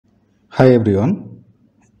Hi everyone,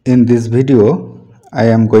 in this video I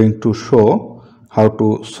am going to show how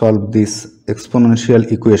to solve this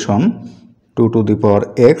exponential equation 2 to the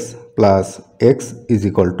power x plus x is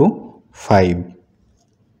equal to 5,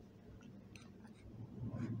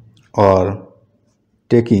 or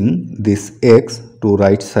taking this x to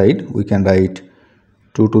right side we can write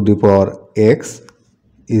 2 to the power x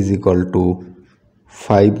is equal to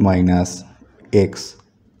 5 minus x,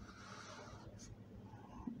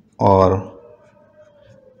 or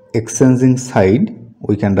exchanging side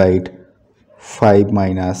we can write 5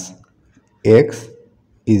 minus x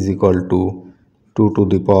is equal to 2 to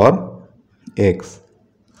the power x,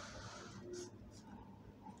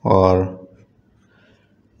 or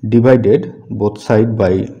divided both side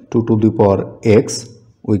by 2 to the power x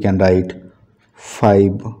we can write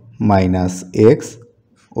 5 minus x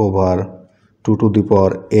over 2 to the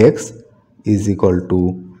power x is equal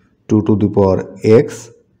to 2 to the power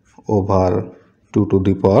x over 2 to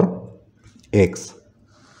the power x,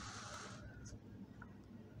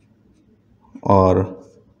 or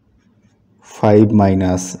 5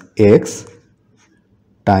 minus x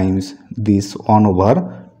times this 1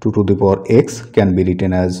 over 2 to the power x can be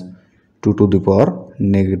written as 2 to the power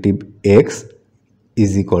negative x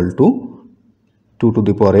is equal to 2 to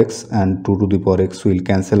the power x, and 2 to the power x will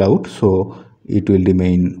cancel out, so it will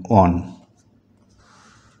remain 1.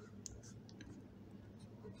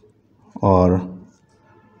 Or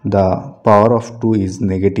the power of 2 is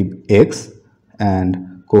negative x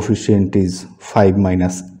and coefficient is 5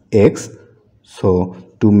 minus x, so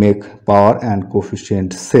to make power and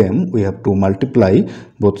coefficient same we have to multiply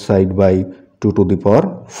both side by 2 to the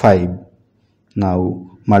power 5.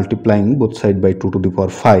 Now multiplying both side by 2 to the power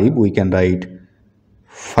 5 we can write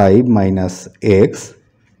 5 minus x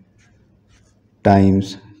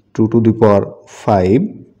times 2 to the power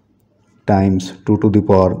 5 times 2 to the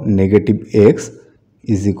power negative x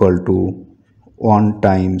is equal to 1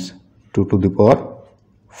 times 2 to the power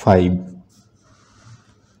 5,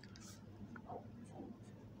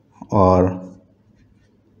 or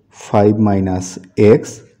 5 minus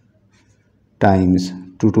x times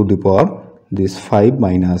 2 to the power this 5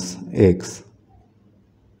 minus x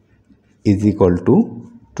is equal to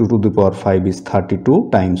 2 to the power 5 is 32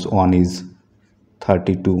 times 1 is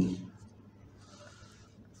 32,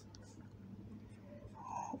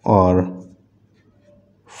 or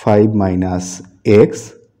 5 minus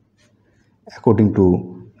x, according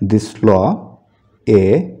to this law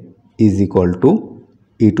a is equal to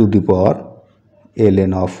e to the power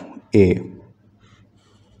ln of a.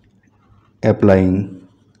 Applying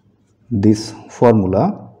this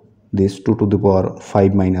formula, this 2 to the power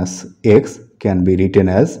 5 minus x can be written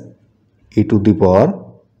as e to the power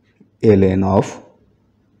ln of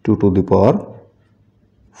 2 to the power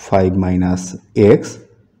 5 minus x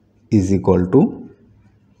is equal to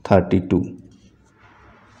 32,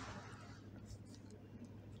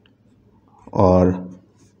 or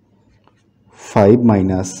 5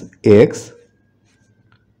 minus x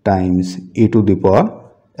times e to the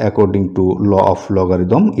power, according to law of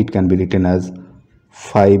logarithm it can be written as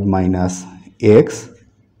 5 minus x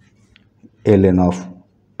ln of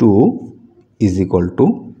 2 is equal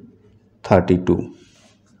to 32,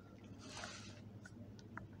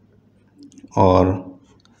 or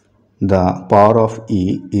the power of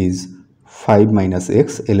e is 5 minus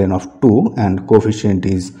x ln of 2 and coefficient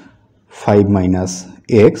is 5 minus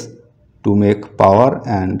x. To make power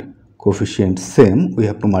and coefficient same we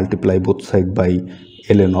have to multiply both side by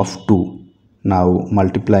ln of 2. Now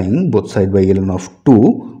multiplying both side by ln of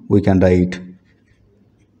 2 we can write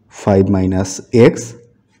 5 minus x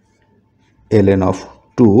ln of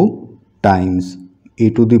 2 times e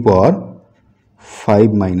to the power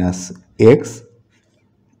 5 minus x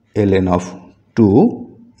ln of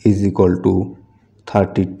 2 is equal to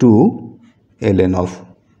 32 ln of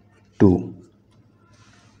 2,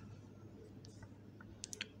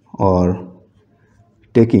 or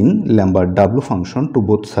taking Lambert W function to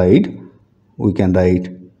both side we can write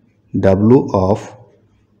w of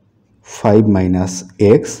 5 minus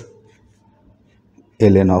x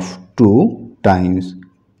ln of 2 times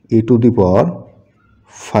e to the power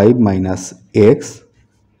 5 minus x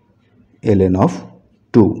ln of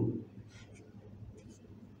 2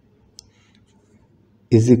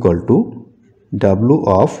 is equal to w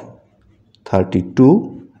of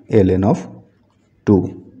 32 ln of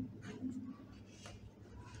 2.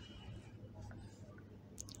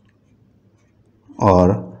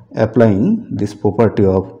 Or applying this property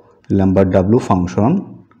of Lambert W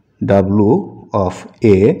function, w of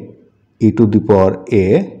a e to the power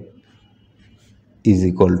a is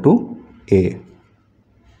equal to a.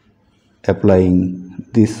 Applying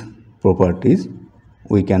this properties.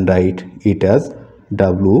 We can write it as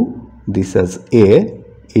w, this as a,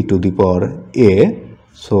 e to the power a,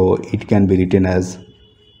 so it can be written as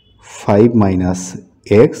 5 minus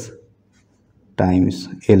x times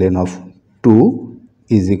ln of 2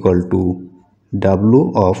 is equal to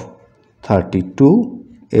w of 32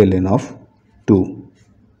 ln of 2,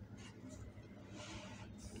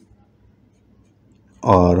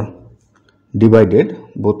 or divided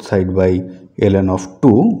both side by ln of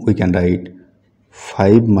 2, we can write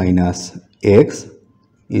 5 minus x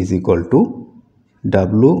is equal to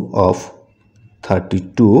w of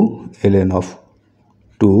 32 ln of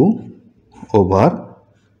 2 over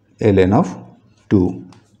ln of 2.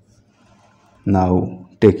 Now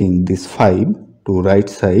taking this 5 to right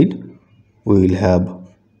side, we will have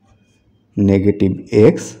negative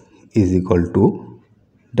x is equal to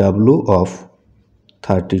w of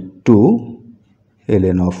 32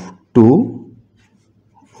 ln of 2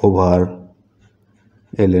 over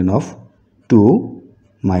ln of 2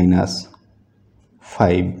 minus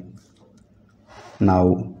 5.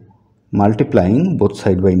 Now multiplying both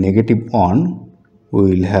sides by negative 1, we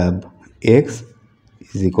will have x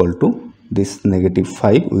is equal to this negative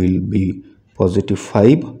 5 will be positive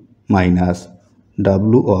 5 minus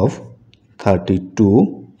w of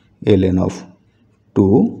 32 ln of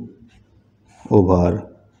 2 over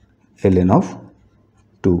ln of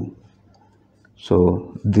 2.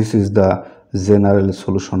 So this is the general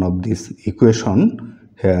solution of this equation.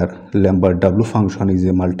 Here Lambert W function is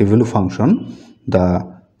a multi-value function.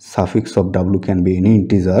 The suffix of w can be any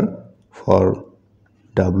integer. For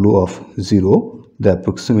w of 0, the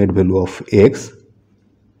approximate value of x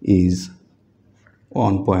is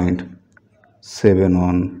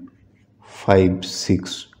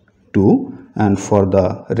 1.71562, and for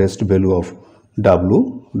the rest value of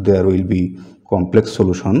w, there will be complex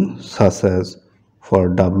solution, such as for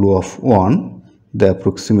w of 1, the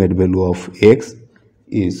approximate value of x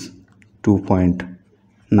is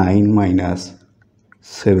 2.9 minus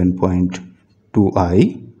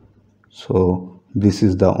 7.2i. So this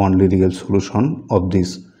is the only real solution of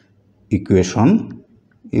this equation.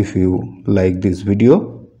 If you like this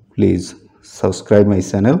video, please subscribe my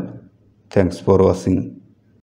channel. Thanks for watching.